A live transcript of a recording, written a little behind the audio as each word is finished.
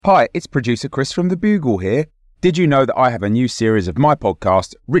Hi, it's producer Chris from The Bugle here. Did you know that I have a new series of my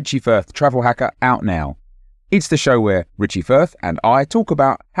podcast, Richie Firth Travel Hacker, out now? It's the show where Richie Firth and I talk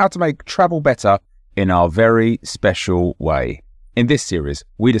about how to make travel better in our very special way. In this series,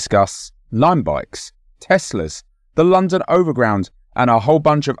 we discuss Lime bikes, Teslas, the London Overground, and a whole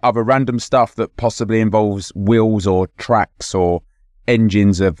bunch of other random stuff that possibly involves wheels or tracks or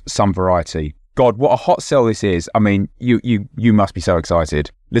engines of some variety. God, what a hot sell this is. I mean, you must be so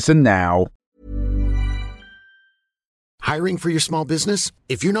excited. Listen now. Hiring for your small business?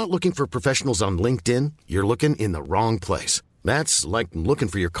 If you're not looking for professionals on LinkedIn, you're looking in the wrong place. That's like looking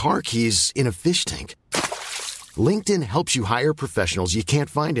for your car keys in a fish tank. LinkedIn helps you hire professionals you can't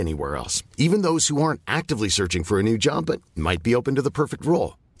find anywhere else, even those who aren't actively searching for a new job but might be open to the perfect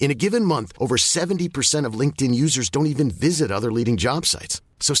role. In a given month, over 70% of LinkedIn users don't even visit other leading job sites.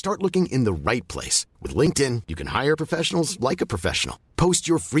 So start looking in the right place. With LinkedIn, you can hire professionals like a professional. Post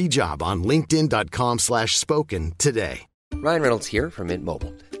your free job on linkedin.com/spoken today. Ryan Reynolds here from Mint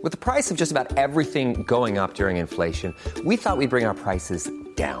Mobile. With the price of just about everything going up during inflation, we thought we'd bring our prices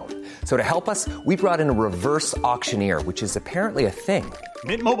down. So to help us, we brought in a reverse auctioneer, which is apparently a thing.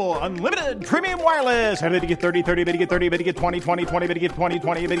 Mint Mobile Unlimited Premium Wireless. How to get 30, 30, how to get 30, how to get 20, 20, 20, how to get 20,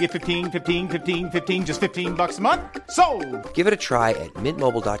 20, how to get 15, 15, 15, 15, just $15 a month? Sold! Give it a try at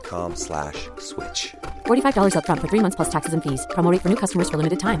mintmobile.com/switch. $45 up front for 3 months plus taxes and fees. Promo rate for new customers for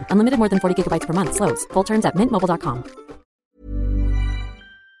limited time. Unlimited more than 40 gigabytes per month. Slows full terms at mintmobile.com.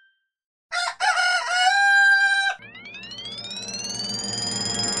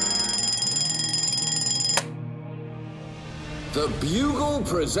 The Bugle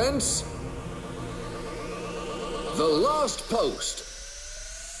presents The Last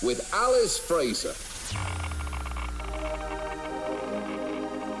Post with Alice Fraser.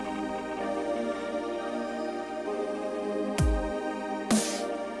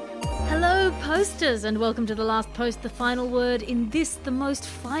 Hello, posters, and welcome to The Last Post, the final word in this, the most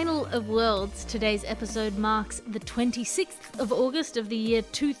final of worlds. Today's episode marks the 26th of August of the year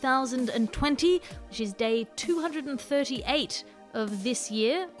 2020, which is day 238 of this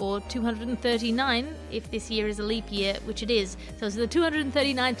year, or 239 if this year is a leap year, which it is. So it's the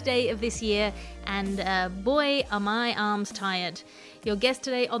 239th day of this year, and boy, are my arms tired. Your guest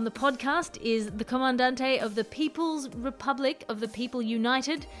today on the podcast is the Commandante of the People's Republic of the People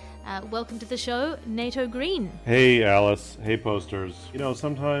United. Welcome to the show, Nato Green. Hey, Alice. Hey, posters. You know,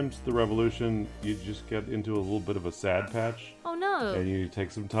 sometimes the revolution, you just get into a little bit of a sad patch. Oh, no. And you take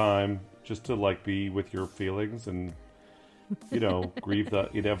some time just to, be with your feelings and, grieve the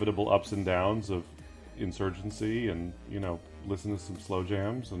inevitable ups and downs of insurgency and, listen to some slow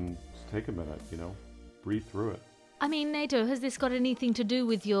jams and just take a minute, breathe through it. I mean, Nato, has this got anything to do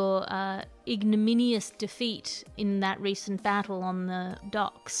with your ignominious defeat in that recent battle on the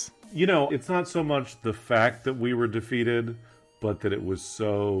docks? It's not so much the fact that we were defeated, but that it was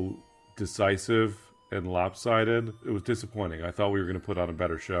so decisive and lopsided. It was disappointing. I thought we were going to put on a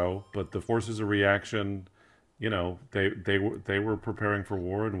better show, but the forces of reaction, they were preparing for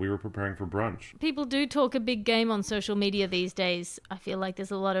war and we were preparing for brunch. People do talk a big game on social media these days. I feel like there's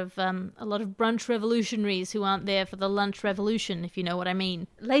a lot of brunch revolutionaries who aren't there for the lunch revolution, if you know what I mean.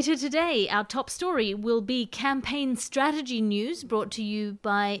 Later today, our top story will be campaign strategy news brought to you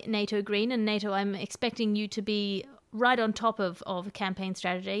by Nato Green. And Nato, I'm expecting you to be right on top of campaign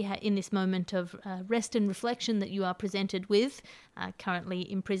strategy in this moment of rest and reflection that you are presented with,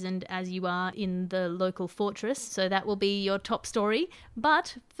 currently imprisoned as you are in the local fortress. So that will be your top story.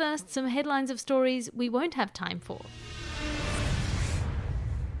 But first, some headlines of stories we won't have time for.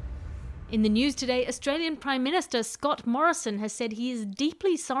 In the news today, Australian Prime Minister Scott Morrison has said he is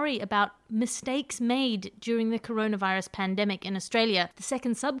deeply sorry about mistakes made during the coronavirus pandemic in Australia. The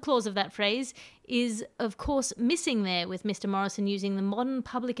second subclause of that phrase is, of course, missing there, with Mr. Morrison using the modern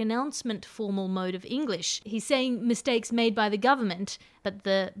public announcement formal mode of English. He's saying mistakes made by the government, but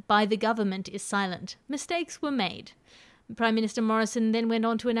the by the government is silent. Mistakes were made. Prime Minister Morrison then went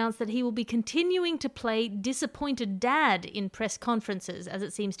on to announce that he will be continuing to play disappointed dad in press conferences, as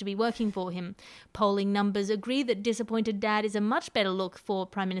it seems to be working for him. Polling numbers agree that disappointed dad is a much better look for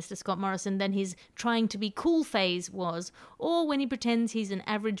Prime Minister Scott Morrison than his trying to be cool phase was, or when he pretends he's an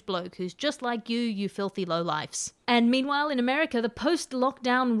average bloke who's just like you filthy lowlifes. And meanwhile, in America, the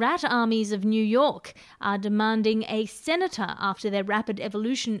post-lockdown rat armies of New York are demanding a senator after their rapid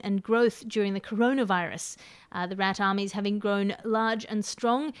evolution and growth during the coronavirus. The rat armies, having grown large and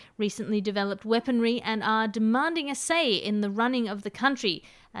strong, recently developed weaponry and are demanding a say in the running of the country.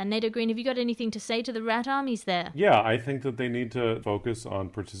 Nato Green, have you got anything to say to the rat armies there? Yeah, I think that they need to focus on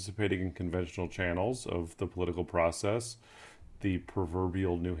participating in conventional channels of the political process. the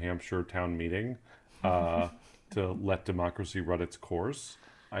proverbial New Hampshire town meeting to let democracy run its course.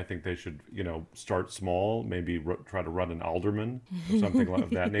 I think they should, start small, maybe try to run an alderman or something of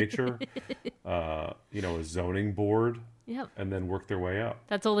that nature, a zoning board, and then work their way up.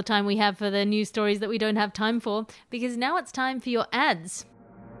 That's all the time we have for the news stories that we don't have time for, because now it's time for your ads.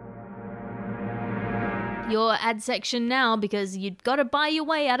 Your ad section now, because you've got to buy your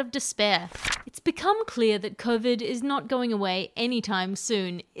way out of despair. It's become clear that COVID is not going away anytime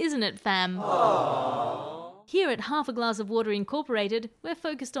soon, isn't it, fam? Aww. Here at Half a Glass of Water Incorporated, we're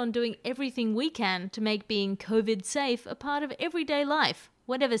focused on doing everything we can to make being COVID safe a part of everyday life,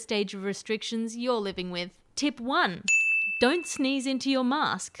 whatever stage of restrictions you're living with. Tip 1. Don't sneeze into your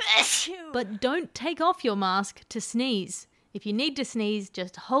mask. But don't take off your mask to sneeze. If you need to sneeze,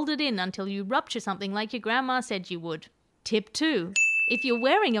 just hold it in until you rupture something like your grandma said you would. Tip 2. If you're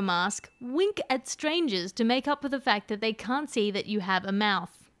wearing a mask, wink at strangers to make up for the fact that they can't see that you have a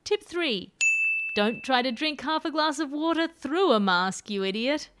mouth. Tip 3. Don't try to drink half a glass of water through a mask, you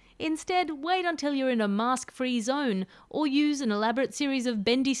idiot. Instead, wait until you're in a mask-free zone, or use an elaborate series of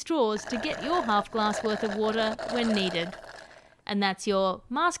bendy straws to get your half glass worth of water when needed. And that's your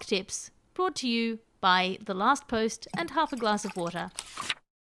mask tips, brought to you by The Last Post and Half a Glass of Water.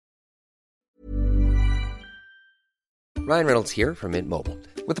 Ryan Reynolds here from Mint Mobile.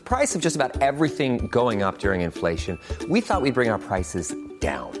 With the price of just about everything going up during inflation, we thought we'd bring our prices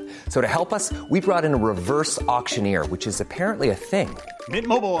down. So to help us, we brought in a reverse auctioneer, which is apparently a thing. Mint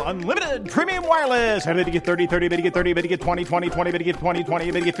Mobile Unlimited Premium Wireless. How to get 30, 30, how to get 30, how to get 20, 20, 20, how to get 20, 20,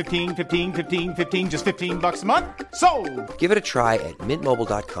 how to get 15, 15, 15, 15, just $15 a month? Sold! Give it a try at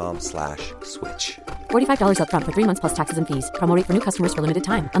mintmobile.com/switch. $45 up front for 3 months plus taxes and fees. Promo rate for new customers for limited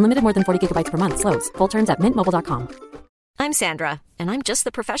time. Unlimited more than 40 gigabytes per month. Slows full terms at mintmobile.com. I'm Sandra, and I'm just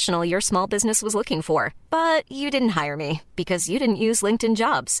the professional your small business was looking for. But you didn't hire me because you didn't use LinkedIn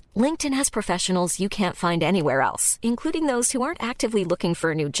Jobs. LinkedIn has professionals you can't find anywhere else, including those who aren't actively looking for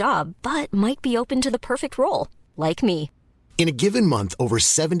a new job, but might be open to the perfect role, like me. In a given month, over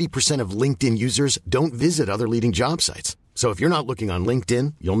 70% of LinkedIn users don't visit other leading job sites. So if you're not looking on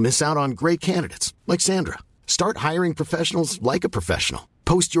LinkedIn, you'll miss out on great candidates like Sandra. Start hiring professionals like a professional.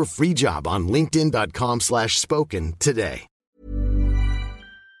 Post your free job on linkedin.com/spoken today.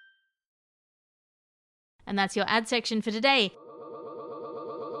 And that's your ad section for today.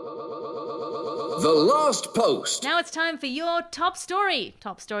 The Last Post. Now it's time for your top story.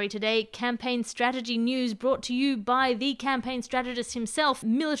 Top story today, campaign strategy news brought to you by the campaign strategist himself,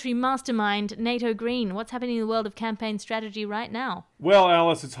 military mastermind Nato Green. What's happening in the world of campaign strategy right now? Well,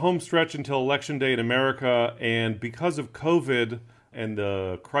 Alice, it's home stretch until Election Day in America, and because of COVID and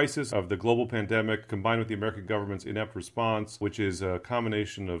the crisis of the global pandemic combined with the American government's inept response, which is a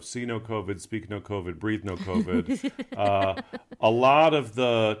combination of see no COVID, speak no COVID, breathe no COVID, a lot of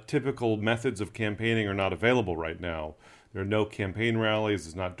the typical methods of campaigning are not available right now. There are no campaign rallies,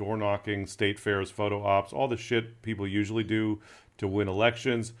 there's not door knocking, state fairs, photo ops, all the shit people usually do to win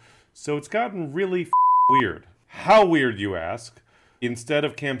elections. So it's gotten really weird. How weird, you ask? Instead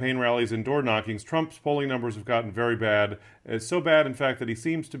of campaign rallies and door knockings, Trump's polling numbers have gotten very bad. It's so bad, in fact, that he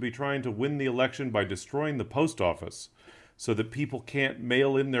seems to be trying to win the election by destroying the post office so that people can't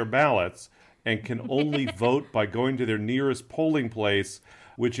mail in their ballots and can only vote by going to their nearest polling place,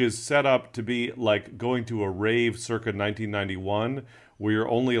 which is set up to be like going to a rave circa 1991, where you're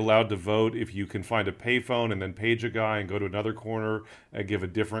only allowed to vote if you can find a payphone and then page a guy and go to another corner and give a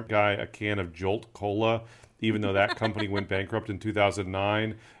different guy a can of Jolt Cola, even though that company went bankrupt in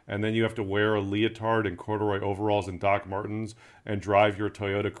 2009, and then you have to wear a leotard and corduroy overalls and Doc Martens and drive your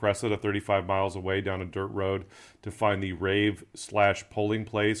Toyota Cressida 35 miles away down a dirt road to find the rave/polling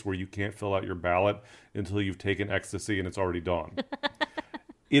place where you can't fill out your ballot until you've taken ecstasy and it's already dawn.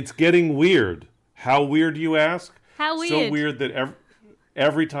 It's getting weird. How weird, you ask? How weird? So weird that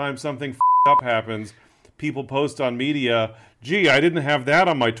every time something up happens, people post on media, gee, I didn't have that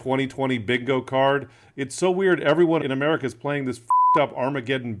on my 2020 bingo card. It's so weird. Everyone in America is playing this up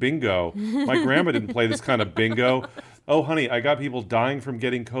Armageddon bingo. My grandma didn't play this kind of bingo. Oh, honey, I got people dying from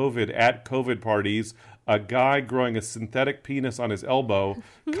getting COVID at COVID parties. A guy growing a synthetic penis on his elbow.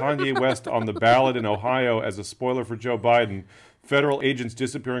 Kanye West on the ballot in Ohio as a spoiler for Joe Biden. Federal agents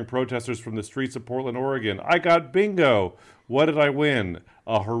disappearing protesters from the streets of Portland, Oregon. I got bingo. What did I win?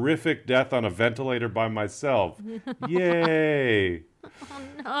 A horrific death on a ventilator by myself. Yay. Oh,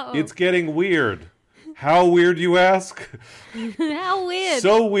 no. It's getting weird. How weird, you ask? How weird?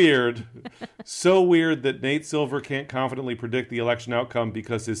 So weird. So weird that Nate Silver can't confidently predict the election outcome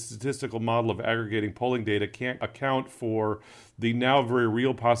because his statistical model of aggregating polling data can't account for the now very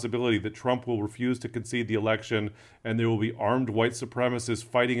real possibility that Trump will refuse to concede the election and there will be armed white supremacists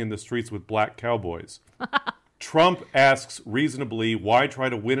fighting in the streets with black cowboys. Trump asks reasonably, why try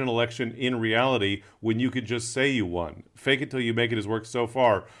to win an election in reality when you could just say you won? Fake it till you make it has worked so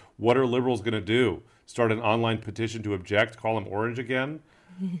far. What are liberals going to do? Start an online petition to object? Call him orange again?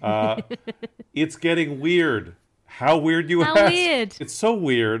 It's getting weird. How weird, you ask? How weird? It's so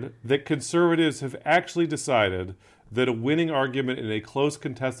weird that conservatives have actually decided that a winning argument in a close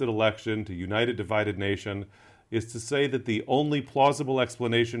contested election to unite a divided nation is to say that the only plausible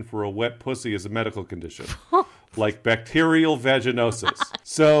explanation for a wet pussy is a medical condition, like bacterial vaginosis.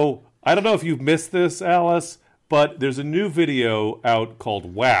 So, I don't know if you've missed this, Alice, but there's a new video out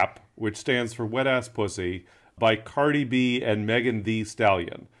called WAP, which stands for Wet Ass Pussy, by Cardi B and Megan Thee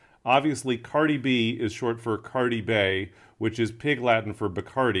Stallion. Obviously, Cardi B is short for Cardi Bay, which is Pig Latin for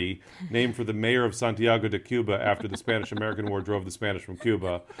Bacardi, named for the mayor of Santiago de Cuba after the Spanish-American War drove the Spanish from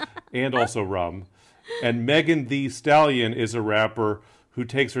Cuba, and also rum. And Megan Thee Stallion is a rapper who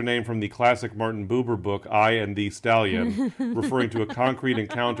takes her name from the classic Martin Buber book, I and the Stallion, referring to a concrete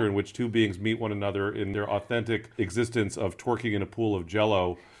encounter in which two beings meet one another in their authentic existence of twerking in a pool of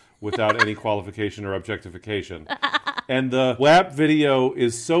Jell-O without any qualification or objectification. And the WAP video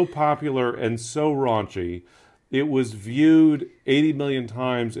is so popular and so raunchy, it was viewed 80 million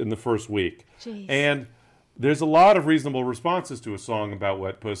times in the first week. Jeez. And there's a lot of reasonable responses to a song about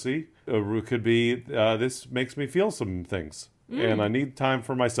wet pussy. It could be, this makes me feel some things, and I need time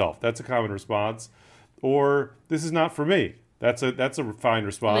for myself. That's a common response. Or, this is not for me. That's a fine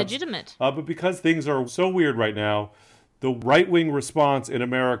response. Legitimate. But because things are so weird right now, the right-wing response in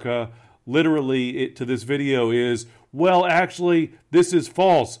America, literally, to this video is, well, actually, this is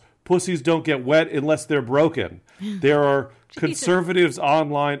false. Pussies don't get wet unless they're broken. There are conservatives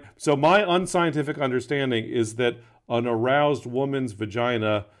online. So my unscientific understanding is that an aroused woman's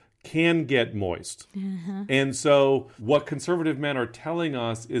vagina can get moist. And so what conservative men are telling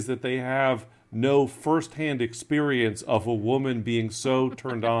us is that they have no firsthand experience of a woman being so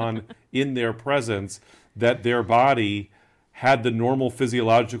turned on in their presence that their body had the normal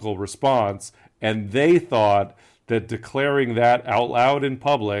physiological response, and they thought that declaring that out loud in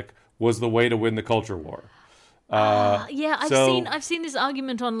public was the way to win the culture war. Yeah, I've seen this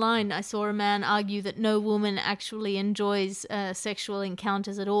argument online. I saw a man argue that no woman actually enjoys sexual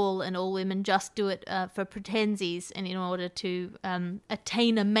encounters at all, and all women just do it for pretensies and in order to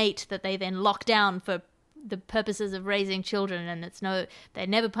attain a mate that they then lock down for the purposes of raising children. And they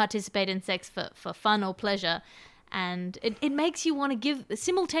never participate in sex for fun or pleasure. And it makes you want to give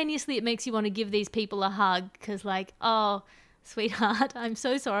these people a hug because, like, oh, sweetheart, I'm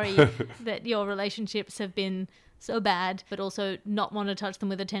so sorry that your relationships have been so bad, but also not want to touch them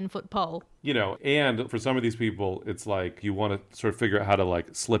with a 10-foot pole. You know, and for some of these people, it's like you want to sort of figure out how to,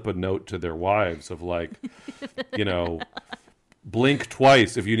 like, slip a note to their wives of, like, you know, blink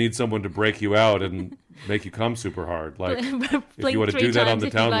twice if you need someone to break you out and make you come super hard. Like, if you want to do that on the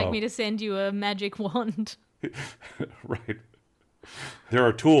down low. If you'd like me to send you a magic wand. Right. There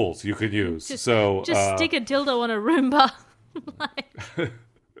are tools you can use. Just stick a dildo on a Roomba.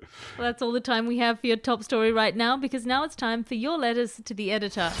 Well, that's all the time we have for your top story right now, because now it's time for your letters to the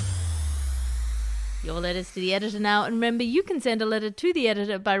editor. Your letters to the editor now, and remember, you can send a letter to the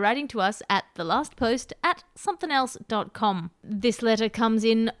editor by writing to us at thelastpost@somethingelse.com. This letter comes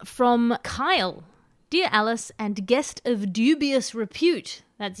in from Kyle. Dear Alice and guest of dubious repute.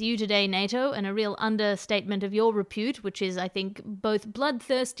 That's you today, NATO, and a real understatement of your repute, which is, I think, both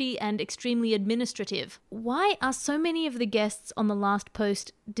bloodthirsty and extremely administrative. Why are so many of the guests on the last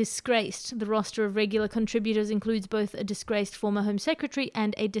post disgraced? The roster of regular contributors includes both a disgraced former Home Secretary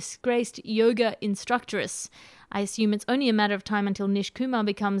and a disgraced yoga instructress. I assume it's only a matter of time until Nish Kumar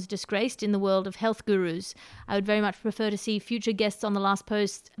becomes disgraced in the world of health gurus. I would very much prefer to see future guests on the last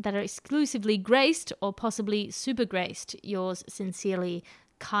post that are exclusively graced or possibly super graced. Yours sincerely,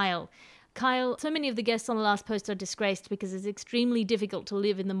 Kyle. Kyle, so many of the guests on the last post are disgraced because it's extremely difficult to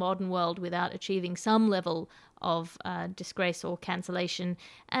live in the modern world without achieving some level of disgrace or cancellation.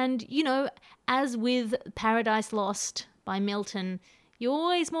 And, you know, as with Paradise Lost by Milton, you're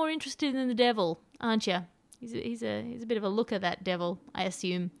always more interested in the devil, aren't you? He's a bit of a looker, that devil, I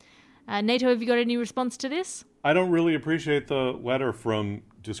assume. NATO, have you got any response to this? I don't really appreciate the letter from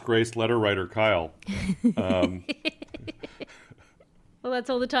disgraced letter writer Kyle. Well, Well, that's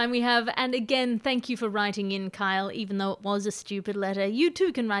all the time we have. And again, thank you for writing in, Kyle. Even though it was a stupid letter, you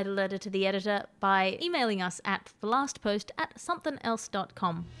too can write a letter to the editor by emailing us at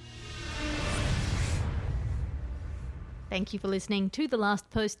thelastpost@somethingelse.com. Thank you for listening to The Last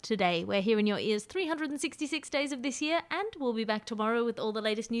Post today. We're here in your ears 366 days of this year, and we'll be back tomorrow with all the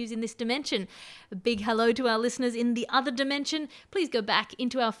latest news in this dimension. A big hello to our listeners in the other dimension. Please go back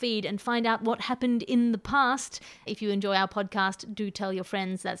into our feed and find out what happened in the past. If you enjoy our podcast, do tell your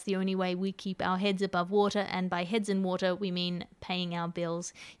friends. That's the only way we keep our heads above water, and by heads in water, we mean paying our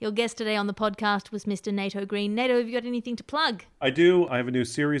bills. Your guest today on the podcast was Mr. Nato Green. Nato, have you got anything to plug? I do. I have a new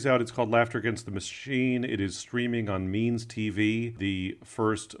series out. It's called Laughter Against the Machine. It is streaming on Means TV, the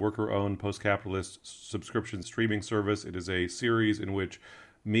first worker-owned post-capitalist subscription streaming service. It is a series in which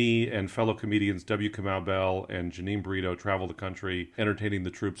me and fellow comedians W. Kamau Bell and Janine Brito travel the country, entertaining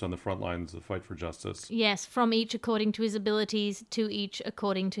the troops on the front lines of the fight for justice. Yes, from each according to his abilities, to each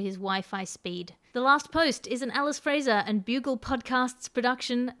according to his Wi-Fi speed. The Last Post is an Alice Fraser and Bugle Podcasts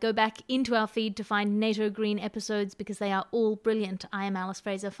production. Go back into our feed to find Nato Green episodes because they are all brilliant. I am Alice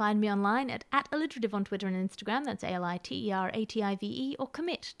Fraser. Find me online at @alliterative on Twitter and Instagram. That's ALITERATIVE, or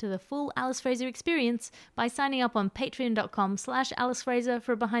commit to the full Alice Fraser experience by signing up on patreon.com/Alice Fraser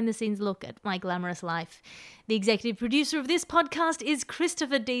for a behind-the-scenes look at my glamorous life. The executive producer of this podcast is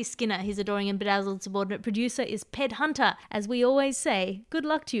Christopher D. Skinner. His adoring and bedazzled subordinate producer is Ped Hunter. As we always say, good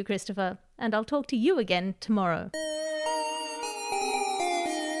luck to you, Christopher, and I'll talk to you again tomorrow.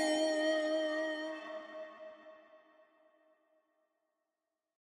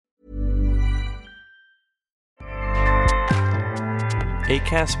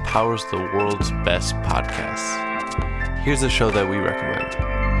 Acast powers the world's best podcasts. Here's a show that we recommend.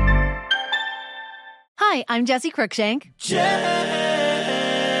 Hi, I'm Jessie Cruikshank. Jessie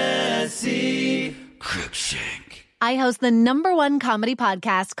Cruikshank. I host the #1 comedy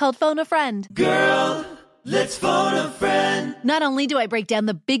podcast called Phone a Friend. Girl, let's phone a friend. Not only do I break down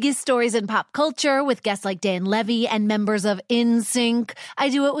the biggest stories in pop culture with guests like Dan Levy and members of NSYNC, I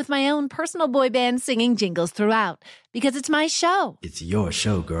do it with my own personal boy band singing jingles throughout. Because it's my show. It's your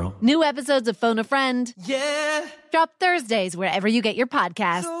show, girl. New episodes of Phone a Friend. Yeah. Drop Thursdays wherever you get your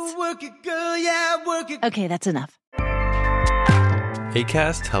podcasts. So work it, girl, yeah, work it. Okay, that's enough.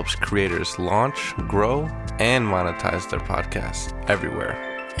 Acast helps creators launch, grow, and monetize their podcasts everywhere.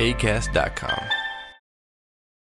 Acast.com.